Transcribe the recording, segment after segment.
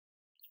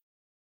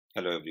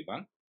Hello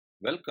everyone,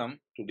 welcome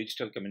to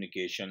Digital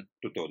Communication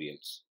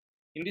Tutorials.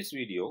 In this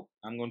video,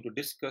 I'm going to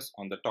discuss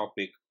on the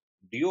topic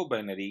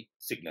Duobinary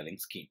Signaling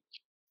Scheme.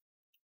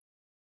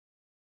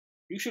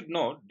 You should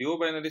know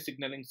Duobinary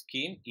Signaling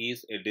Scheme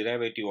is a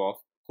derivative of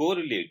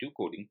correlative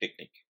coding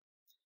technique.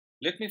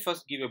 Let me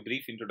first give a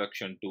brief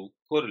introduction to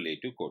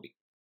correlative coding.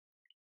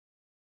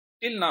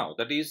 Till now,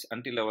 that is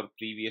until our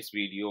previous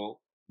video,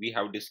 we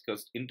have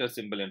discussed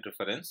intersymbol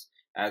interference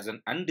as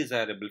an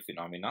undesirable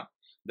phenomena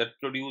that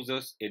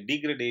produces a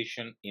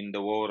degradation in the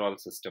overall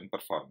system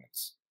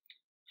performance.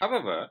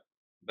 However,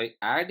 by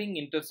adding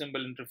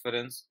intersymbol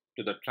interference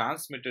to the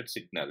transmitted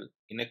signal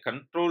in a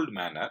controlled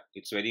manner,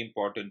 it's very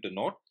important to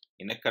note,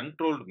 in a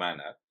controlled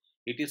manner,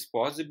 it is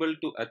possible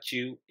to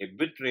achieve a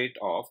bit rate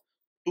of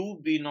 2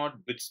 B0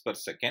 bits per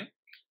second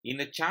in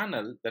a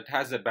channel that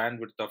has a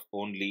bandwidth of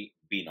only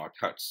B0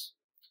 Hz.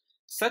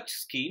 Such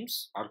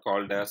schemes are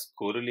called as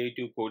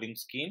correlative coding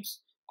schemes,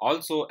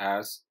 also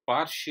as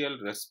partial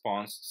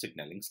response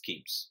signaling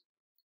schemes.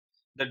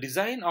 The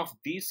design of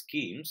these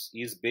schemes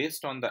is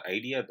based on the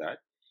idea that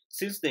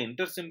since the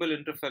intersymbol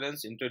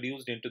interference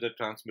introduced into the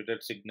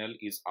transmitted signal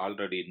is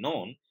already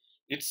known,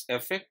 its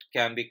effect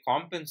can be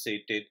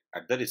compensated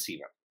at the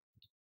receiver.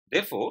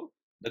 Therefore,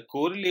 the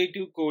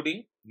correlative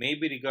coding may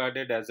be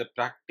regarded as a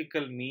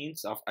practical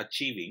means of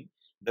achieving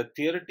the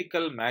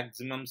theoretical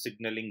maximum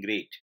signaling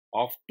rate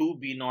of 2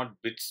 B0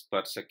 bits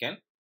per second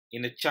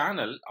in a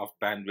channel of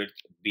bandwidth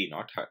B0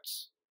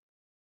 Hz.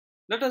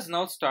 Let us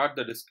now start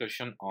the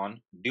discussion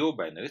on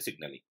duobinary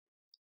signaling.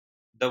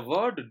 The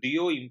word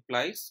duo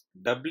implies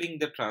doubling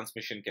the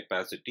transmission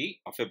capacity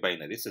of a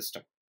binary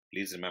system.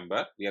 Please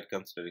remember, we are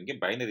considering a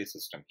binary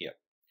system here.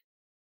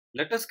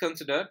 Let us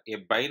consider a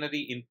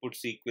binary input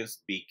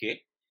sequence BK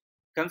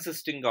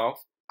consisting of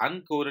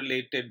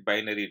uncorrelated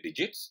binary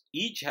digits,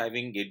 each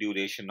having a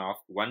duration of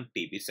 1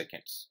 TB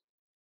seconds.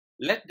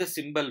 Let the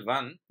symbol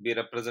 1 be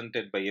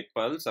represented by a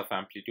pulse of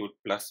amplitude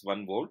plus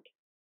 1 volt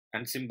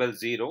and symbol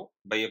 0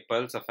 by a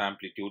pulse of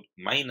amplitude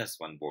minus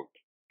 1 volt.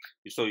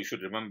 So you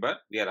should remember,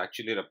 we are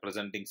actually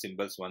representing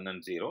symbols 1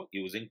 and 0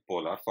 using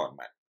polar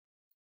format.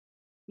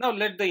 Now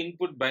let the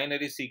input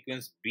binary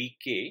sequence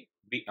BK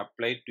be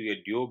applied to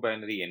a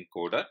duobinary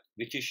encoder,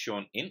 which is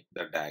shown in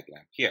the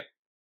diagram here.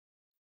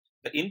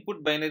 The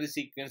input binary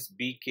sequence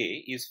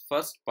BK is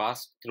first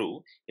passed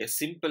through a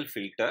simple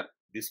filter,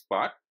 this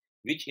part,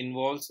 which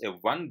involves a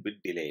 1-bit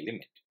delay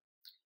element.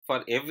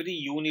 For every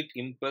unit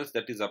impulse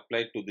that is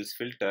applied to this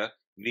filter,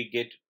 we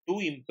get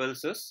 2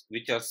 impulses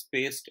which are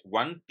spaced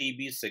 1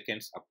 TB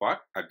seconds apart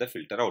at the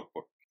filter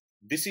output.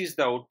 This is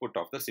the output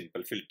of the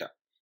simple filter.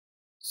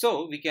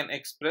 So we can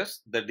express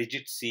the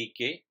digit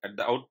CK at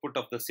the output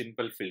of the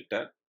simple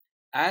filter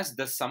as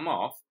the sum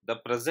of the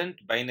present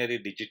binary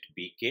digit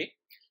BK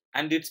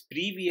and its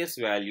previous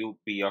value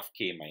B of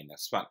K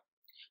minus 1.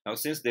 Now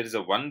since there is a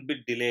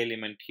 1-bit delay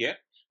element here,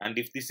 and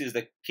if this is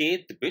the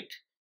kth bit,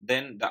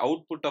 then the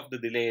output of the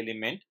delay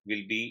element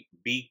will be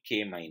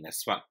Bk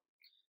minus 1.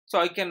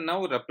 So I can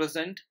now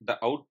represent the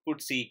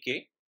output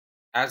Ck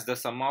as the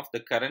sum of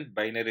the current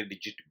binary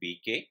digit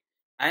Bk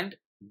and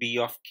B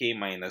of K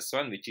minus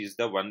 1, which is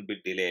the 1-bit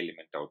delay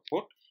element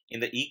output, in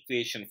the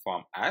equation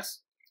form as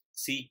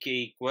Ck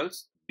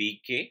equals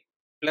Bk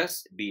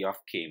plus B of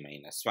K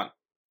minus 1.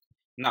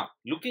 Now,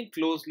 looking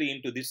closely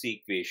into this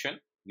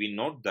equation, we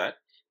note that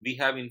we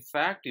have in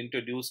fact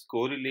introduced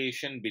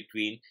correlation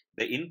between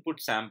the input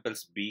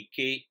samples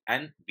Bk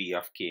and B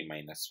of K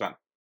minus 1.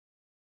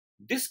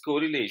 This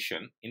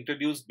correlation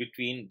introduced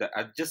between the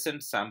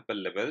adjacent sample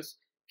levels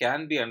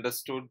can be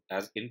understood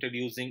as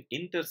introducing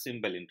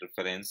intersymbol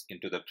interference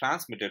into the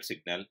transmitted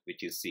signal,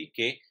 which is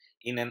Ck,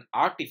 in an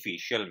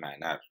artificial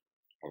manner.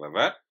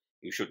 However,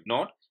 you should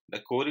note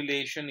the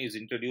correlation is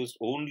introduced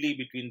only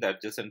between the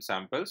adjacent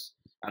samples,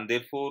 and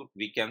therefore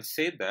we can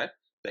say that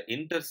the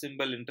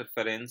intersymbol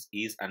interference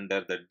is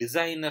under the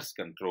designer's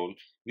control,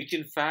 which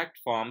in fact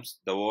forms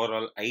the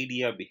overall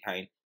idea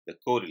behind the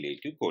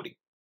correlative coding.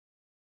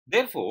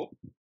 Therefore,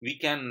 we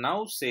can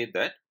now say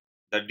that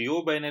the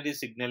duobinary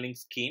signaling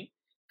scheme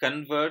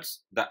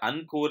converts the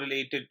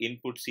uncorrelated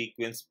input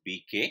sequence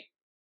BK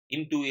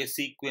into a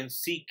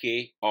sequence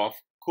CK of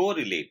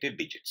correlated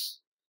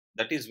digits.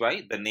 That is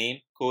why the name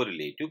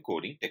correlative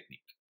coding technique.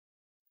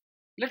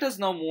 Let us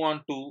now move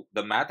on to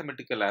the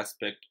mathematical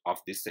aspect of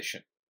this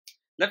session.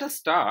 Let us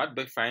start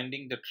by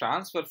finding the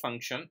transfer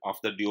function of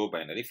the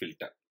duobinary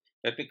filter.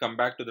 Let me come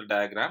back to the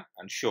diagram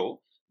and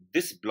show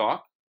this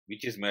block,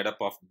 which is made up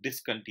of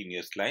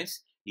discontinuous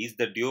lines, is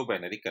the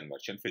duobinary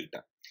conversion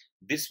filter.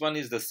 This one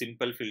is the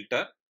simple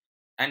filter,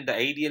 and the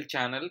ideal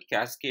channel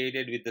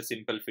cascaded with the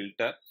simple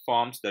filter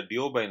forms the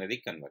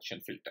duobinary conversion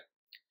filter.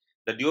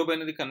 The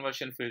duobinary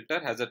conversion filter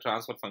has a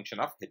transfer function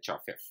of h of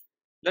f.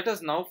 Let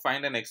us now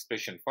find an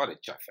expression for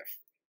h of f.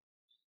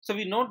 So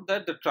we note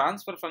that the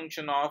transfer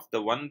function of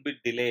the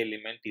 1-bit delay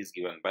element is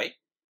given by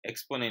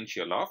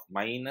exponential of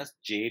minus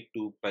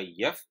j2 pi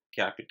f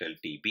capital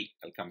TB.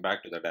 I'll come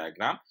back to the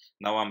diagram.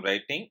 Now I'm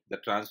writing the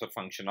transfer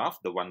function of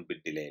the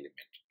 1-bit delay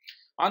element.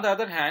 On the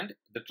other hand,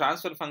 the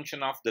transfer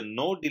function of the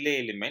no delay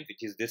element,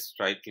 which is this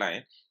straight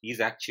line, is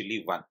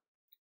actually 1.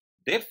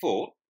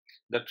 Therefore,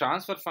 the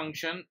transfer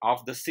function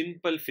of the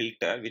simple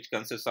filter, which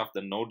consists of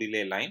the no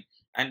delay line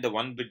and the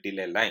 1-bit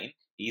delay line,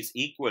 is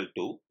equal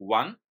to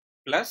 1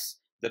 plus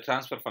the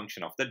transfer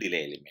function of the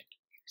delay element.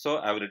 So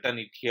I have written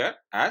it here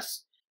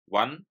as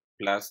 1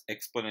 plus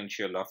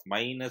exponential of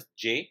minus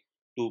j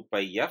 2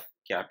 pi f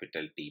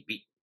capital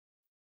TB.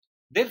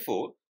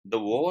 Therefore, the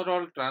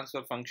overall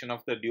transfer function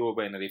of the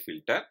duobinary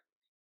filter,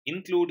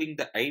 including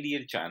the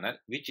ideal channel,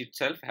 which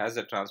itself has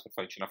a transfer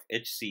function of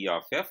hc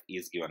of f,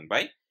 is given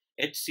by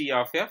hc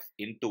of f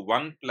into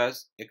 1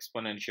 plus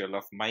exponential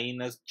of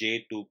minus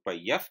j2 pi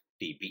f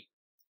TB.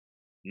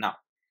 Now,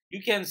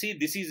 you can see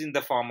this is in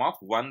the form of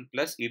 1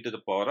 plus e to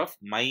the power of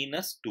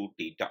minus 2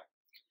 theta.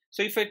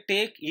 So, if I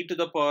take e to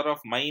the power of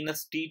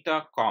minus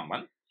theta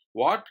common,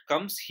 what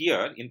comes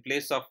here in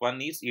place of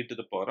 1 is e to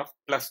the power of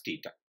plus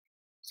theta.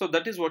 So,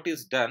 that is what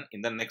is done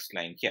in the next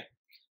line here.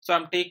 So, I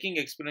am taking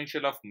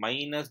exponential of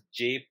minus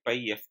j pi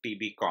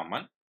ftb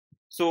common.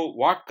 So,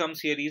 what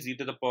comes here is e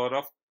to the power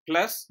of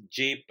plus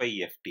j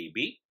pi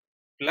ftb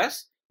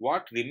plus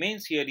what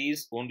remains here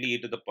is only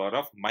e to the power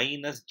of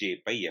minus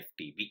j pi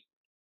ftb.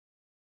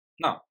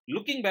 Now,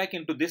 looking back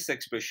into this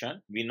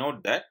expression, we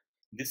note that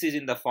this is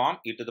in the form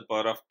e to the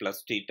power of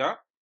plus theta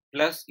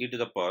plus e to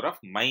the power of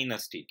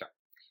minus theta.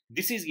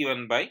 This is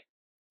given by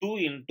 2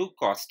 into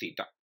cos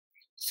theta.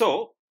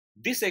 So,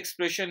 this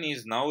expression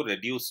is now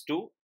reduced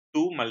to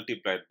 2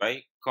 multiplied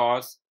by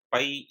cos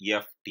pi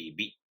f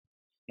TB.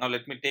 Now,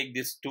 let me take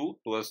this 2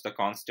 towards the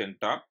constant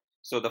term.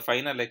 So, the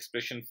final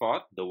expression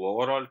for the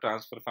overall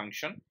transfer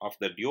function of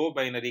the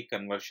duobinary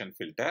conversion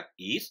filter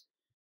is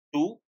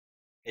 2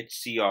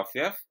 hc of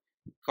f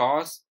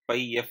cos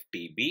pi f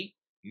TB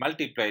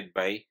multiplied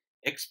by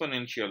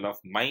exponential of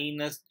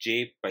minus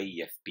j pi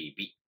f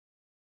TB.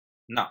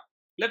 Now,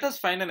 let us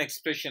find an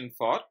expression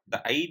for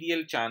the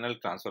ideal channel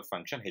transfer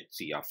function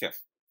hc of f.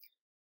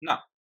 Now,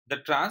 the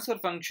transfer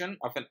function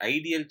of an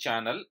ideal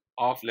channel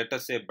of, let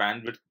us say,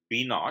 bandwidth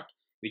B0,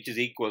 which is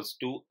equals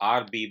to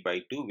RB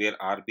by 2, where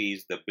RB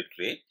is the bit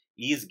rate,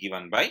 is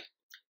given by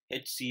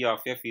hc of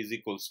f is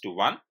equals to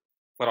 1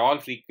 for all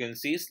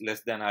frequencies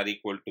less than or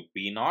equal to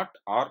B0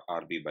 or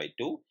RB by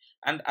 2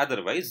 and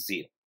otherwise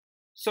 0.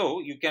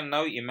 So, you can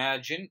now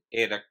imagine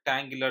a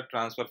rectangular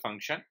transfer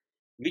function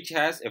which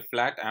has a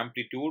flat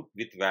amplitude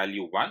with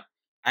value 1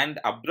 and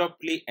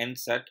abruptly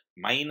ends at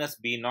minus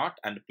B0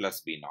 and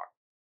plus B0.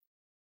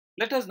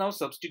 Let us now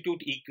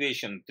substitute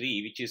equation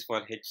 3, which is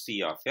for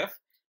hc of f,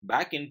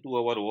 back into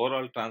our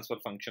overall transfer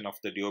function of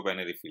the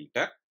duobinary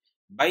filter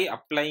by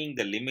applying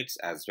the limits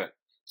as well.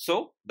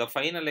 So, the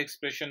final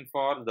expression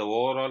for the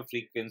overall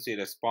frequency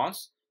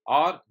response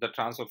or the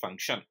transfer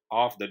function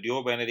of the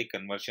duobinary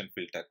conversion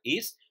filter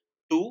is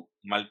 2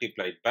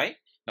 multiplied by,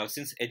 now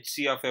since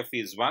hc of f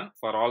is 1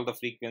 for all the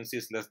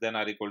frequencies less than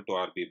or equal to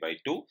RB by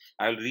 2,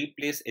 I will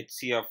replace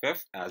hc of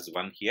f as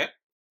 1 here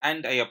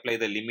and I apply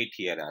the limit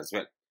here as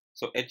well.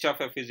 So, h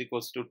of f is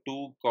equals to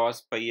 2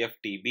 cos pi f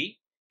TB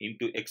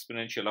into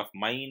exponential of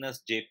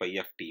minus j pi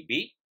f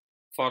TB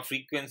for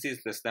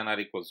frequencies less than or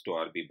equals to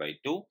RB by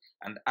 2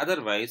 and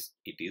otherwise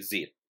it is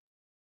 0.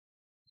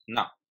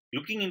 Now,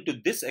 looking into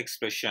this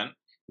expression,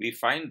 we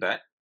find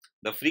that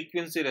the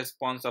frequency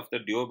response of the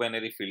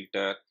duobinary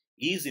filter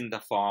is in the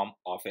form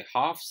of a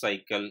half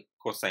cycle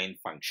cosine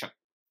function.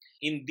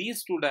 In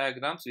these two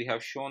diagrams, we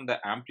have shown the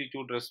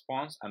amplitude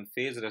response and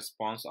phase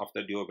response of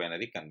the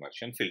duobinary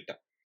conversion filter.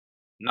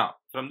 Now,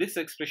 from this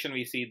expression,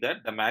 we see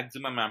that the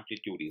maximum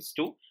amplitude is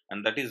 2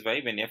 and that is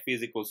why when f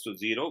is equals to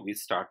 0, we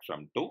start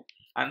from 2.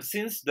 And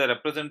since the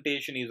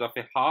representation is of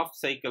a half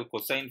cycle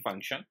cosine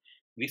function,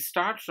 we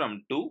start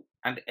from 2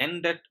 and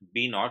end at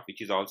B0,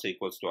 which is also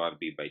equals to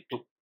RB by 2.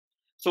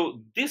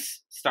 So,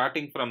 this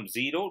starting from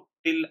 0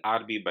 till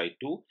RB by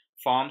 2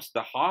 forms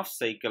the half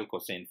cycle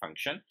cosine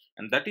function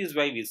and that is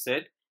why we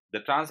said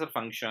the transfer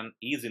function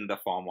is in the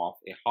form of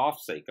a half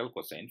cycle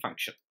cosine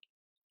function.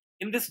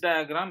 In this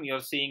diagram, you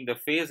are seeing the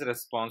phase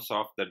response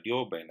of the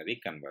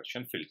duobinary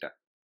conversion filter.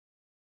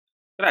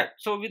 Right,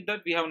 so with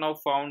that we have now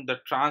found the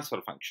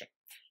transfer function.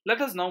 Let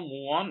us now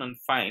move on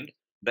and find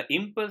the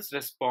impulse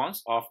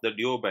response of the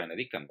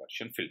duobinary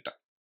conversion filter.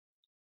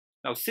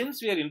 Now,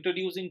 since we are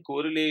introducing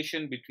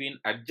correlation between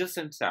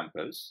adjacent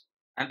samples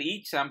and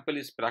each sample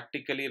is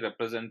practically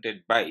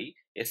represented by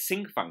a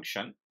sinc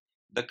function,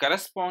 the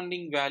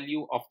corresponding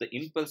value of the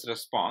impulse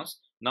response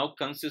now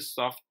consists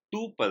of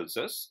 2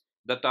 pulses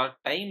that are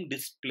time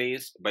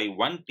displaced by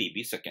 1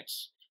 TB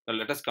seconds. Now,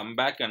 let us come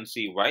back and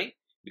see why.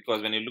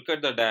 Because when you look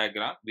at the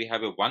diagram, we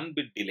have a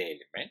 1-bit delay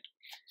element.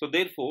 So,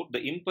 therefore,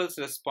 the impulse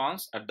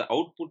response at the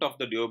output of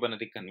the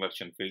duobinary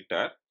conversion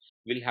filter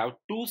will have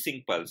 2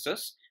 sync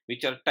pulses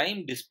which are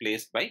time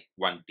displaced by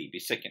 1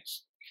 TB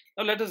seconds.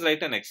 Now, let us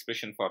write an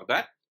expression for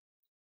that.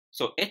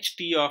 So,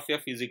 ht of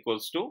f is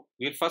equals to,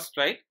 we will first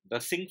write the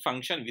sync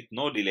function with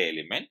no delay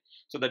element.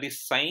 So, that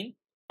is sin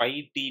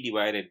pi t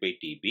divided by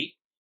TB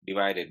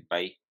divided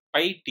by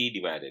pi t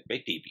divided by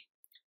TB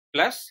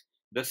plus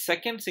the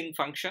second sync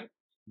function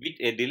with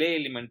a delay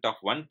element of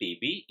 1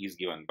 TB is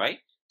given by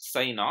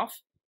sine of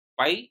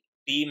pi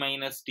t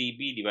minus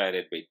TB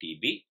divided by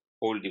TB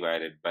whole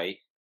divided by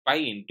pi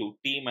into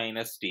t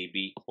minus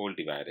TB whole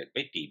divided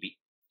by TB.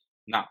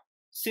 Now,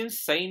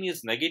 since sine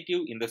is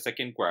negative in the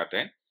second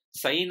quadrant,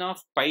 sine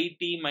of pi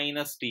t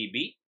minus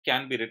TB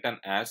can be written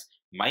as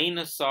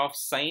minus of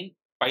sine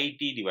pi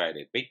t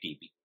divided by TB.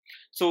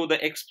 So,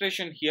 the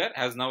expression here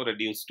has now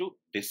reduced to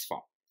this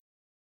form.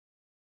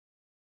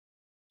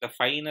 The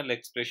final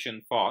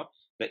expression for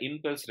the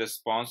impulse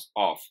response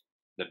of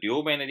the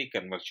duobinary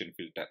conversion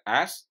filter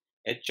as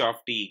h of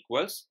t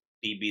equals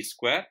TB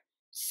square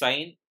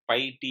sine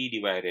pi t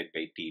divided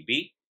by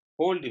TB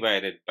whole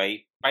divided by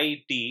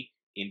pi t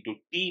into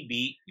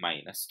TB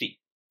minus t.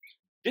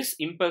 This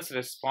impulse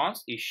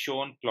response is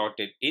shown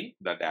plotted in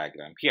the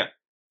diagram here.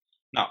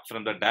 Now,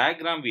 from the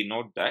diagram we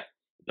note that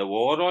the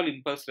overall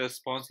impulse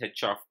response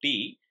h of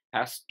t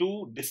has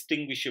two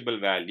distinguishable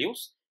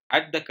values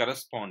at the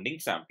corresponding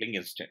sampling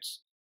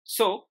instance.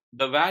 So,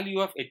 the value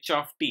of h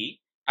of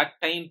t at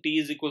time t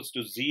is equals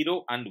to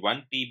 0 and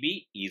 1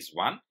 TB is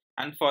 1,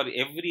 and for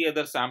every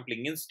other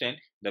sampling instant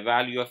the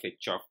value of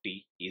h of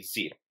t is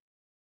 0.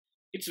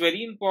 It's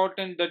very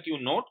important that you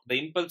note the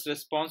impulse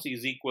response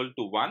is equal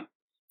to 1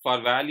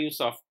 for values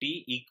of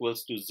t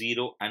equals to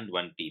 0 and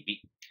 1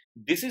 TB.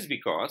 This is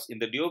because in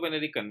the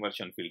duobinary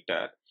conversion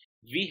filter,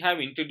 we have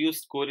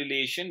introduced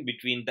correlation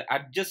between the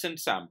adjacent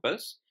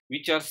samples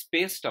which are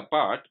spaced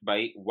apart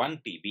by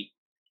 1 TB.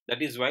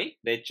 That is why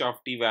the h of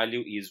t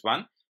value is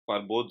 1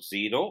 for both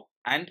 0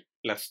 and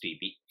plus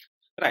TB.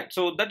 Right,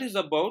 so that is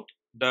about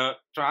the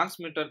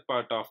transmitter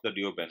part of the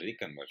duobinary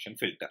conversion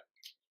filter.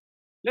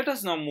 Let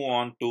us now move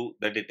on to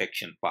the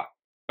detection part.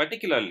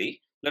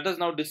 Particularly, let us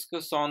now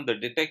discuss on the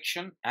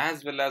detection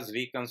as well as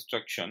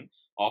reconstruction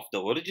of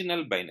the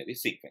original binary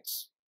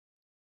sequence.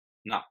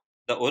 Now,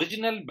 the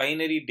original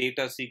binary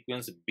data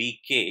sequence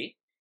BK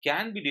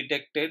can be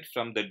detected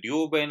from the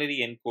duobinary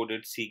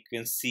encoded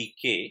sequence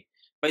CK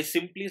by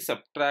simply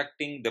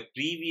subtracting the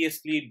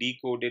previously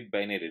decoded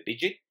binary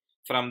digit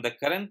from the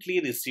currently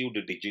received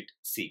digit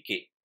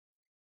CK.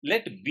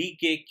 Let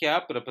BK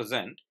cap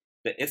represent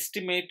the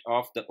estimate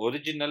of the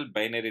original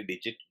binary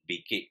digit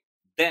BK.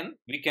 Then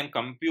we can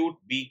compute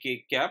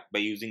BK cap by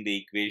using the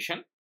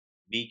equation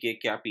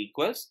BK cap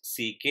equals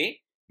CK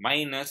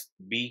minus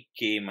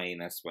BK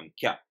minus 1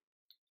 cap.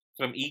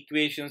 From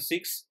equation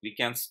 6, we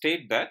can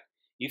state that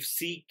if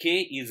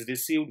CK is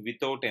received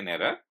without an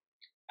error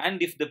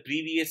and if the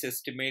previous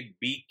estimate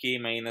BK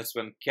minus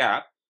 1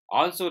 cap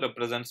also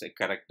represents a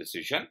correct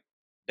decision,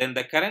 then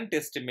the current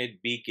estimate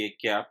BK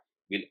cap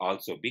will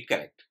also be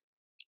correct.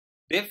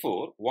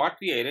 Therefore, what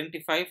we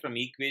identify from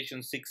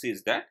equation 6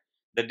 is that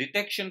the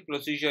detection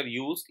procedure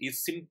used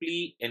is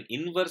simply an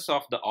inverse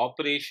of the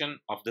operation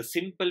of the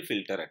simple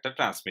filter at the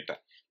transmitter.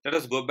 Let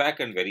us go back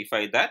and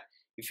verify that.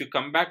 If you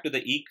come back to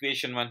the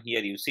equation 1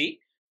 here, you see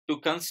to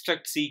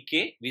construct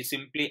CK, we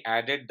simply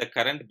added the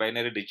current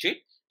binary digit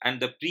and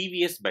the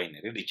previous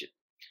binary digit.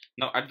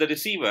 Now at the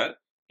receiver,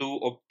 to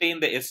obtain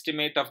the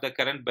estimate of the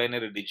current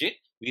binary digit,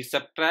 we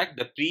subtract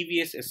the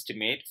previous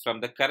estimate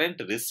from the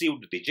current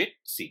received digit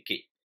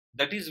CK.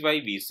 That is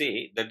why we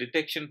say the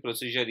detection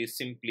procedure is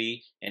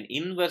simply an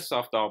inverse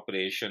of the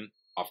operation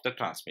of the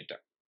transmitter.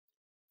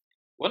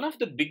 One of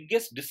the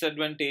biggest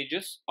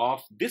disadvantages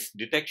of this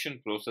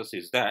detection process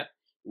is that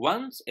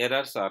once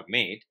errors are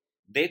made,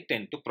 they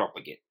tend to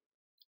propagate.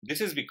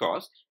 This is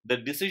because the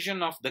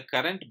decision of the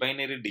current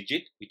binary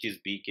digit, which is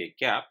BK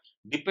cap,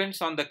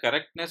 depends on the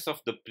correctness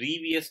of the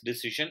previous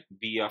decision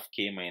B of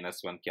K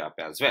minus 1 cap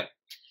as well.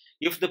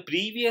 If the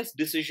previous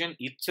decision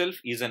itself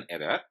is an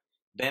error,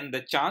 then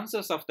the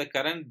chances of the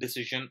current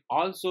decision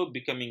also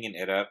becoming an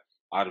error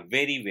are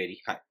very,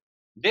 very high.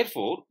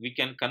 Therefore, we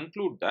can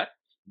conclude that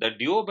the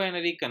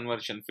duobinary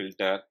conversion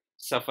filter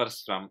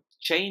suffers from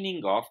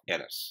chaining of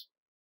errors.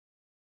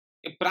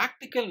 A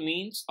practical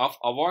means of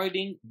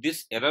avoiding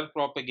this error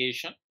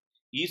propagation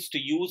is to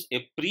use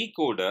a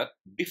precoder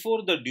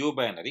before the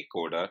duobinary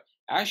coder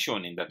as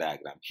shown in the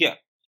diagram here.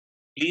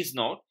 Please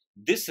note,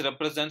 this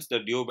represents the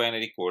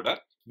duobinary coder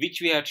which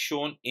we had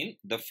shown in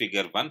the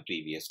figure 1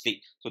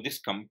 previously. So this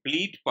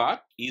complete part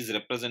is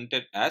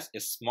represented as a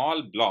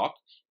small block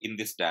in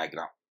this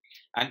diagram.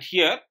 And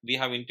here we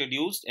have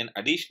introduced an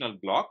additional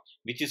block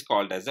which is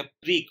called as a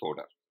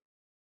precoder.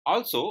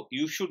 Also,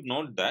 you should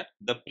note that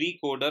the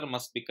precoder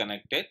must be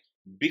connected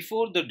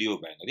before the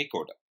duobinary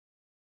coder.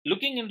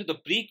 Looking into the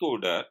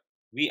precoder,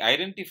 we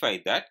identify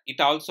that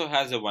it also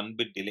has a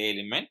 1-bit delay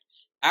element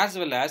as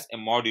well as a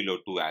modulo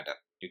 2 adder.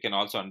 You can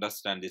also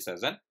understand this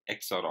as an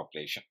XOR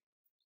operation.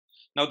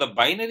 Now the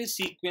binary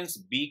sequence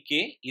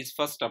BK is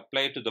first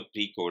applied to the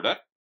precoder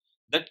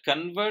that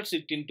converts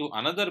it into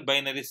another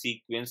binary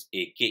sequence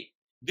AK.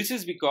 This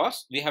is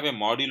because we have a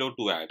modulo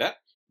 2 adder,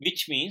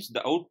 which means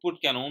the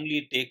output can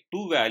only take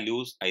two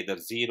values, either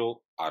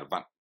 0 or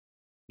 1.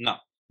 Now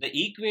the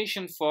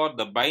equation for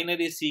the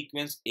binary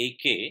sequence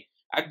AK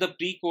at the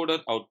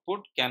precoder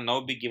output can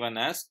now be given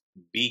as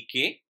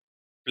BK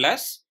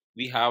plus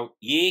we have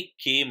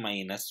AK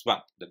minus 1,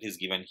 that is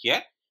given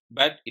here.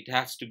 but it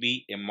has to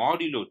be a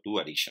modulo 2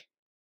 addition.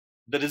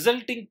 The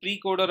resulting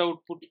precoder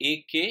output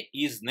AK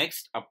is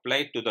next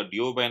applied to the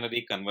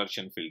duobinary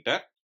conversion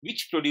filter,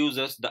 which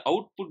produces the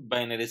output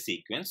binary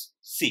sequence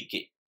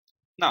CK.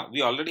 Now,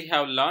 we already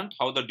have learned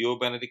how the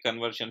duobinary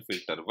conversion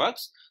filter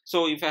works.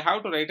 So, if I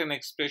have to write an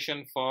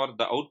expression for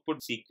the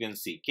output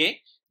sequence CK,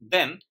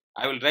 then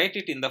I will write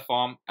it in the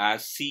form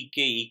as CK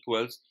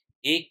equals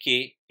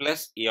AK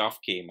plus A of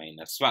K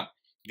minus 1.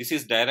 This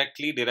is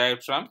directly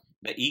derived from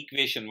the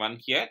equation 1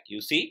 here.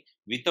 You see,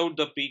 without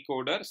the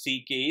precoder,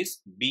 CK is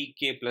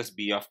BK plus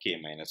B of K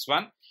minus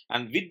 1.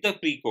 And with the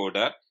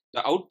precoder,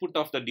 the output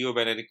of the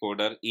duobinary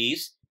coder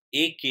is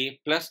AK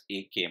plus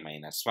AK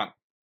minus 1.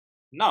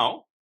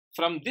 Now,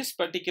 from this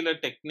particular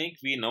technique,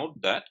 we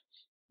note that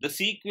the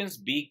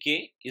sequence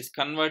BK is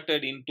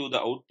converted into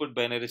the output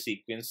binary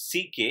sequence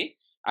CK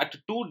at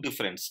two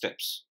different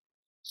steps.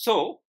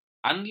 So,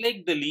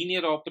 unlike the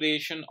linear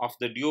operation of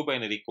the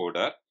duobinary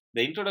coder,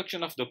 the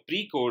introduction of the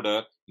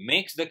precoder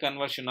makes the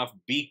conversion of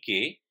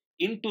BK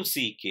into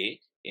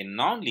CK a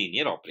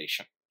non-linear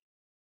operation.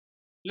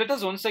 Let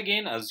us once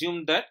again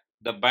assume that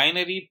the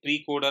binary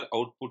precoder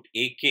output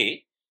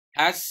AK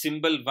has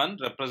symbol 1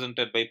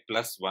 represented by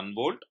plus 1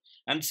 volt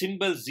and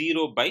symbol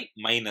 0 by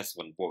minus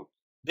 1 volt.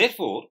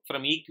 Therefore,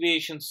 from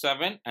equation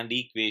 7 and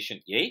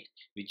equation 8,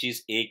 which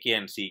is AK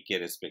and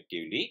CK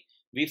respectively,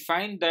 we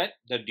find that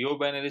the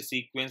duobinary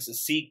sequence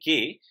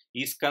CK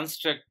is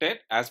constructed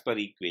as per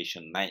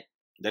equation 9.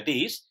 That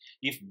is,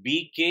 if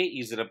BK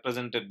is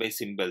represented by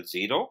symbol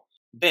 0,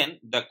 then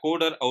the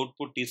coder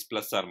output is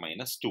plus or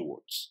minus 2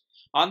 volts.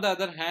 On the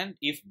other hand,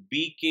 if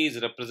BK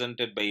is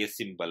represented by a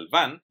symbol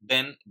 1,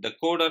 then the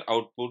coder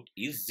output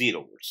is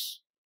 0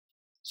 volts.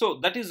 So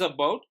that is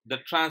about the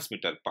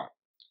transmitter part.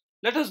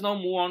 Let us now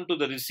move on to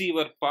the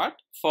receiver part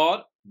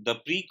for the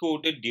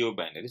precoded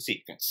duobinary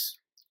sequence.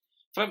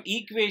 From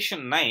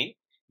equation 9,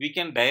 we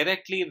can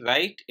directly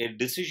write a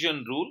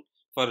decision rule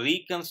for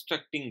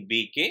reconstructing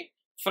BK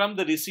from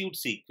the received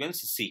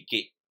sequence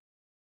CK.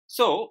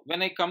 So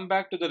when I come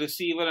back to the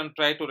receiver and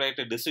try to write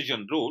a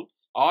decision rule,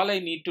 all I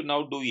need to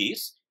now do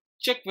is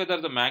check whether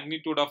the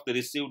magnitude of the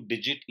received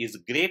digit is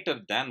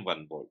greater than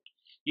 1 volt.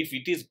 If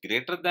it is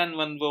greater than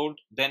 1 volt,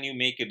 then you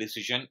make a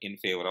decision in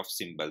favor of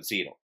symbol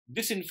 0.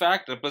 This in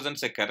fact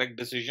represents a correct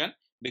decision,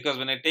 because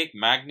when I take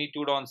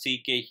magnitude on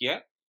CK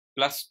here,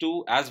 plus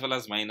 2 as well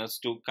as minus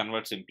 2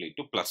 convert simply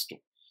to plus 2.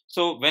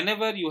 So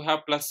whenever you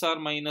have plus or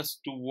minus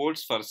 2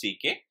 volts for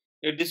CK,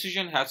 a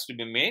decision has to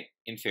be made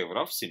in favor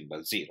of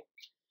symbol 0.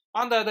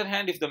 On the other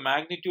hand, if the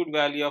magnitude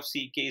value of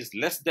CK is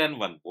less than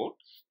 1 volt,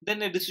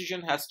 then a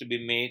decision has to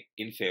be made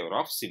in favor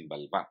of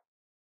symbol 1.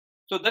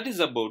 So that is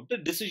about the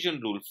decision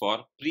rule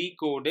for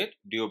precoded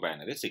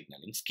duobinary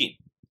signaling scheme.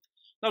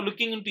 Now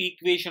looking into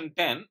equation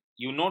 10,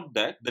 you note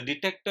that the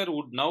detector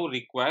would now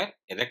require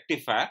a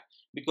rectifier,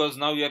 because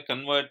now you are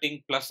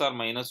converting plus or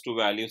minus 2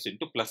 values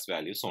into plus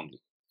values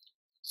only.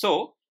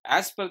 So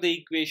as per the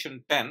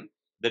equation 10,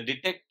 the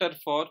detector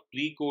for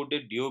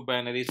precoded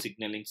duobinary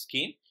signaling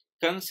scheme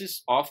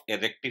consists of a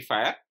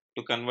rectifier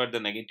to convert the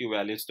negative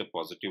values to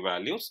positive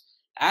values,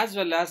 as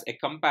well as a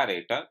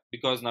comparator,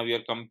 because now you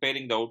are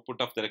comparing the output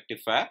of the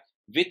rectifier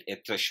with a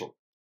threshold.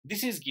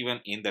 This is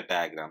given in the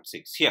diagram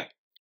 6 here.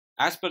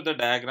 As per the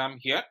diagram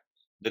here,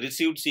 the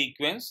received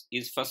sequence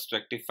is first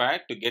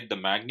rectified to get the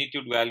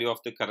magnitude value of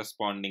the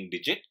corresponding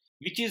digit,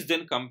 which is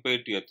then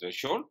compared to a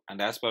threshold,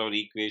 and as per our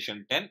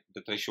equation 10,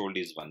 the threshold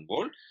is 1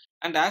 volt,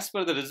 and as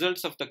per the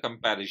results of the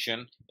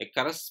comparison, a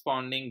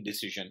corresponding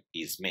decision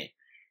is made.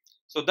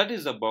 So that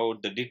is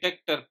about the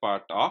detector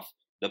part of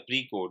the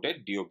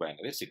precoded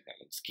duobinary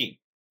signaling scheme.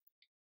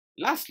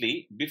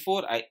 Lastly,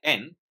 before I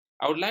end,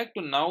 I would like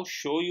to now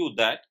show you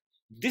that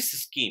this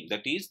scheme,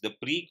 that is the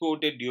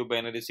precoded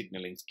duobinary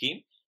signaling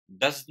scheme,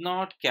 does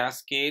not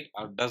cascade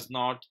or does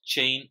not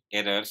chain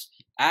errors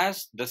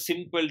as the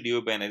simple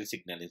duobinary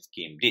signaling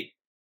scheme did.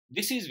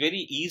 This is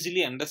very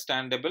easily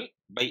understandable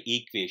by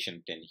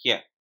equation 10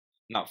 here.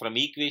 Now from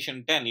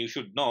equation 10, you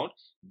should note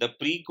the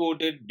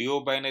precoded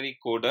duobinary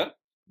coder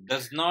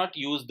does not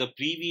use the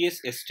previous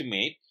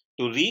estimate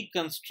to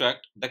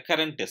reconstruct the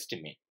current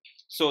estimate.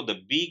 So the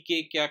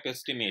BK cap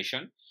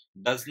estimation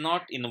does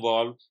not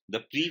involve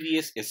the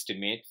previous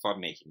estimate for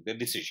making the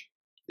decision.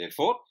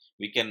 Therefore,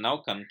 we can now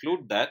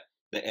conclude that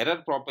the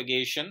error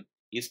propagation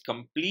is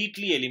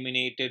completely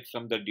eliminated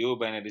from the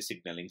duobinary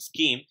signaling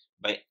scheme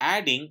by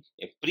adding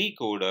a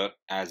precoder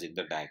as in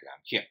the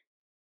diagram here.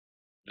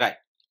 Right,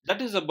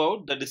 that is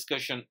about the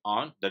discussion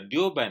on the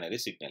duobinary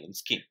signaling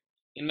scheme.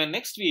 In my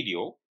next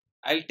video,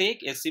 I'll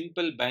take a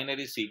simple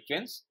binary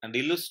sequence and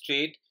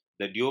illustrate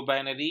the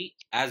duobinary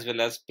as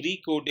well as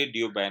precoded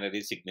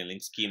duobinary signaling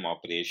scheme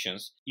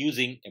operations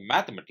using a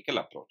mathematical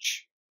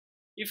approach.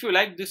 If you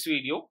like this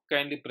video,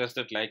 kindly press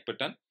that like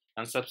button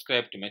and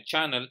subscribe to my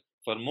channel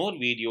for more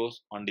videos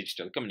on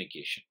digital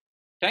communication.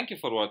 Thank you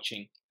for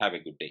watching. Have a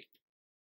good day.